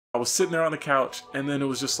was sitting there on the couch, and then it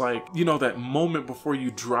was just like, you know, that moment before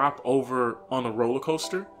you drop over on a roller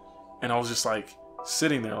coaster? And I was just like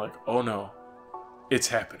sitting there like, oh no, it's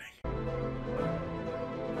happening.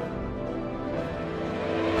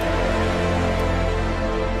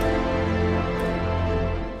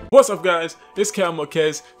 What's up, guys? It's Cal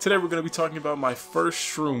Marquez. Today we're going to be talking about my first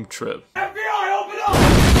Shroom trip. FBI, open up!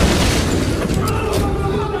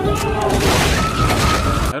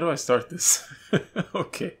 How do I start this?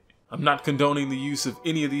 Okay. I'm not condoning the use of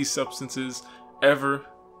any of these substances ever.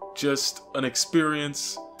 Just an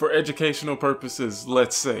experience for educational purposes,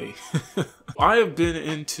 let's say. I have been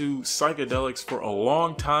into psychedelics for a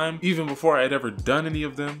long time, even before I had ever done any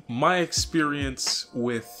of them. My experience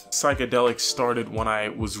with psychedelics started when I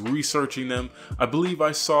was researching them. I believe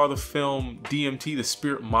I saw the film DMT, The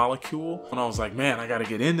Spirit Molecule, and I was like, man, I gotta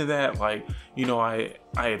get into that. Like, you know, I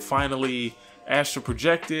had finally astral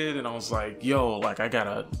projected, and I was like, yo, like, I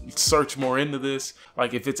gotta search more into this.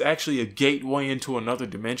 Like, if it's actually a gateway into another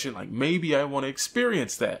dimension, like, maybe I want to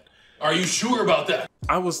experience that. Are you sure about that?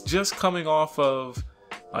 I was just coming off of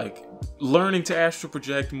like learning to astral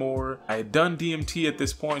project more. I had done DMT at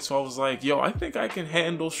this point, so I was like, yo, I think I can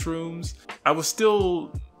handle shrooms. I was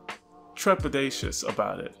still trepidatious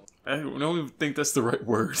about it. I don't even think that's the right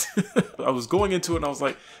word. I was going into it and I was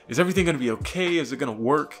like, is everything gonna be okay? Is it gonna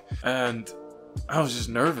work? And I was just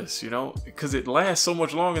nervous, you know, because it lasts so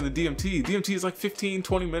much longer than DMT. DMT is like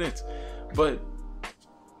 15-20 minutes, but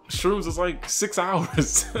shrooms is like 6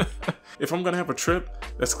 hours. If I'm gonna have a trip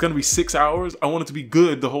that's gonna be 6 hours, I want it to be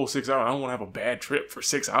good the whole 6 hours. I don't want to have a bad trip for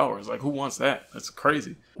 6 hours. Like, who wants that? That's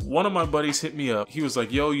crazy. One of my buddies hit me up. He was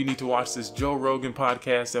like, yo, you need to watch this Joe Rogan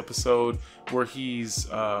podcast episode where he's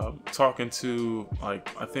talking to, like,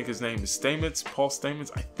 I think his name is Stamets, Paul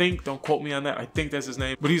Stamets, I think. Don't quote me on that. I think that's his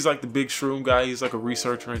name. But he's like the big shroom guy. He's like a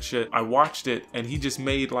researcher and shit. I watched it, and he just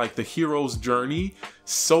made like the hero's journey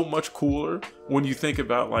so much cooler when you think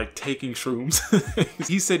about like taking shrooms.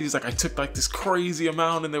 He said, he's like, I took like this crazy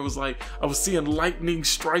amount, and there was like, I was seeing lightning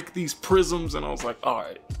strike these prisms, and I was like, all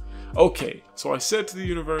right, okay. So I said to the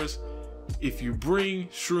universe, if you bring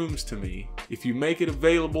shrooms to me, if you make it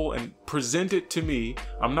available and present it to me,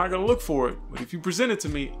 I'm not gonna look for it, but if you present it to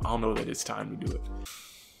me, I'll know that it's time to do it.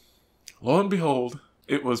 Lo and behold,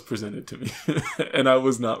 it was presented to me, and I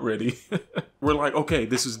was not ready. We're like, okay,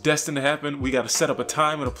 this is destined to happen. We got to set up a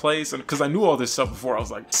time and a place. And because I knew all this stuff before, I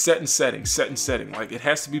was like, set and setting. Like, it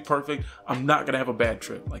has to be perfect. I'm not going to have a bad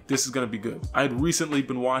trip. Like, this is going to be good. I had recently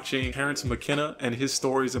been watching Terrence McKenna and his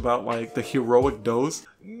stories about like the heroic dose.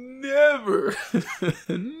 Never,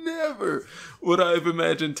 never would I have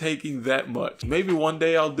imagined taking that much. Maybe one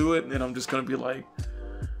day I'll do it, and I'm just going to be like,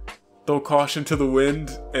 throw caution to the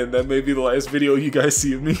wind, and that may be the last video you guys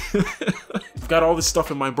see of me. I've got all this stuff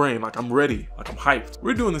in my brain, like I'm ready, like I'm hyped.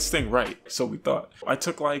 We're doing this thing right, so we thought. I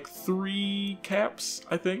took like 3 caps,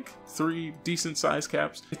 I think. 3 decent sized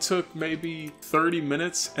caps. It took maybe 30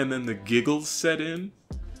 minutes, and then the giggles set in,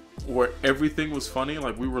 where everything was funny.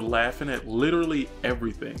 Like, we were laughing at literally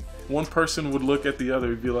everything. One person would look at the other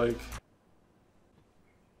and be like,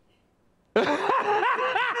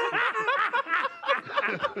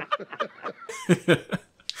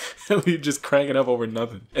 we just cranking up over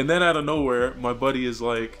nothing. And then out of nowhere, my buddy is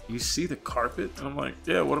like, you see the carpet? And I'm like,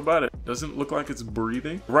 yeah, what about it? Doesn't look like it's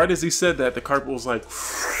breathing. Right as he said that, the carpet was like,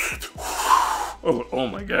 oh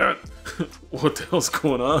my God. What the hell's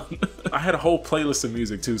going on? I had a whole playlist of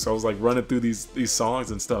music too, so I was like running through these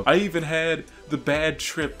songs and stuff. I even had the bad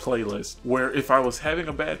trip playlist, where if I was having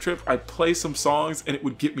a bad trip, I'd play some songs and it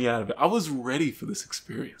would get me out of it. I was ready for this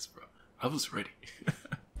experience, bro. I was ready.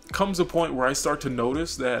 Comes a point where I start to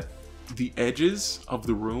notice that the edges of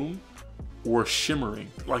the room were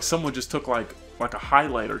shimmering. Like someone just took like a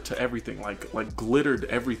highlighter to everything, like glittered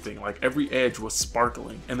everything, like every edge was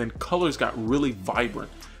sparkling, and then colors got really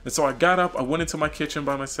vibrant. And so I got up, I went into my kitchen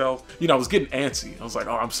by myself. You know, I was getting antsy. I was like,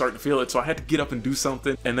 oh, I'm starting to feel it. So I had to get up and do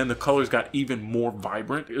something. And then the colors got even more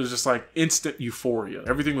vibrant. It was just like instant euphoria.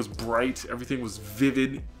 Everything was bright. Everything was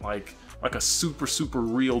vivid, like a super, super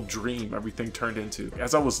real dream everything turned into.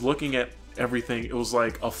 As I was looking at everything, it was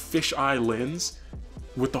like a fisheye lens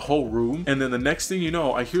with the whole room. And then the next thing you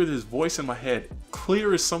know, I hear this voice in my head,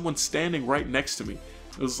 clear as someone standing right next to me.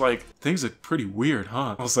 It was like, things look pretty weird,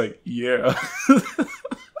 huh? I was like, yeah.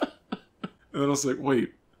 And then I was like,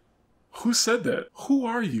 wait, who said that? Who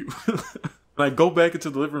are you? And I go back into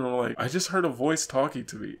the living room, I'm like, I just heard a voice talking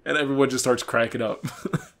to me. And everyone just starts cracking up.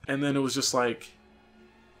 And then it was just like,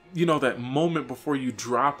 you know, that moment before you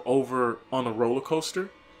drop over on a roller coaster?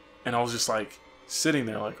 And I was just like sitting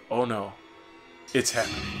there like, oh no, it's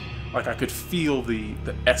happening. Like I could feel the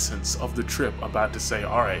essence of the trip about to say,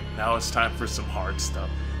 all right, now it's time for some hard stuff.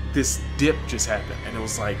 This dip just happened, and it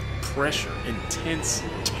was like pressure, intense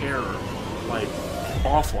terror, like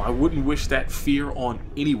awful. I wouldn't wish that fear on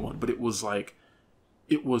anyone, but it was like,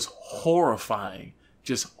 it was horrifying,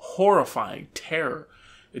 just horrifying terror.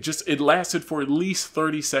 It lasted for at least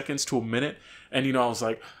 30 seconds to a minute, and you know, I was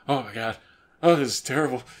like, oh my God, oh, this is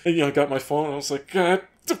terrible. And you know, I got my phone, and I was like, God,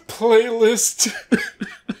 the playlist.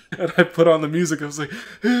 And I put on the music. I was like,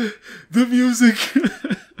 the music.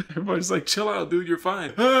 Everybody's like, chill out, dude, you're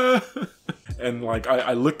fine. And like,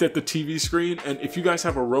 I looked at the TV screen, and if you guys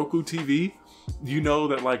have a Roku TV, you know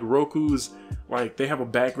that like Roku's, like they have a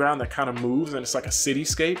background that kind of moves, and it's like a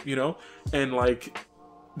cityscape, you know? And like,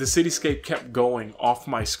 the cityscape kept going off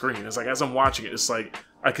my screen. It's like, as I'm watching it, it's like,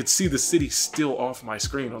 I could see the city still off my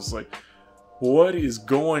screen. I was like, what is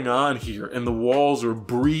going on here? And the walls are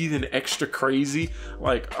breathing extra crazy.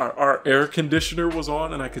 Like our air conditioner was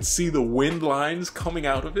on, and I could see the wind lines coming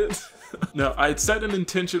out of it. Now, I had set an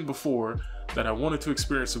intention before that I wanted to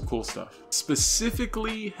experience some cool stuff.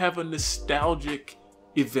 Specifically have a nostalgic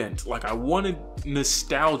event. Like I wanted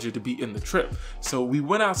nostalgia to be in the trip. So we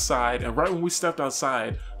went outside, and right when we stepped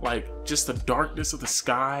outside, like just the darkness of the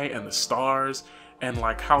sky and the stars, and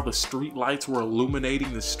like how the street lights were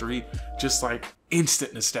illuminating the street, just like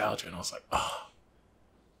instant nostalgia. And I was like, oh,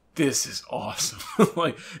 this is awesome.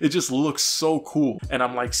 Like, it just looks so cool. And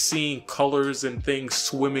I'm like seeing colors and things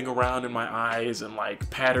swimming around in my eyes, and like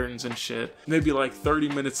patterns and shit. Maybe like 30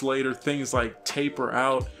 minutes later, things like taper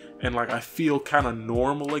out, and like I feel kind of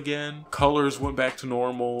normal again. Colors went back to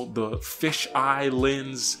normal. The fisheye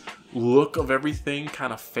lens look of everything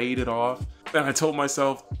kind of faded off. And I told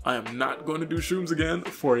myself, I am not going to do shrooms again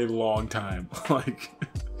for a long time.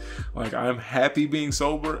 Like I'm happy being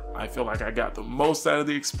sober. I feel like I got the most out of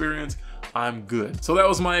the experience. I'm good. So that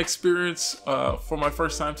was my experience for my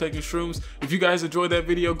first time taking shrooms. If you guys enjoyed that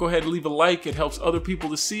video, go ahead and leave a like. It helps other people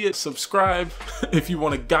to see it. Subscribe if you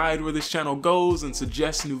want to guide where this channel goes and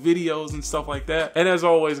suggest new videos and stuff like that. And as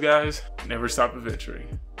always, guys, never stop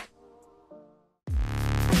adventuring.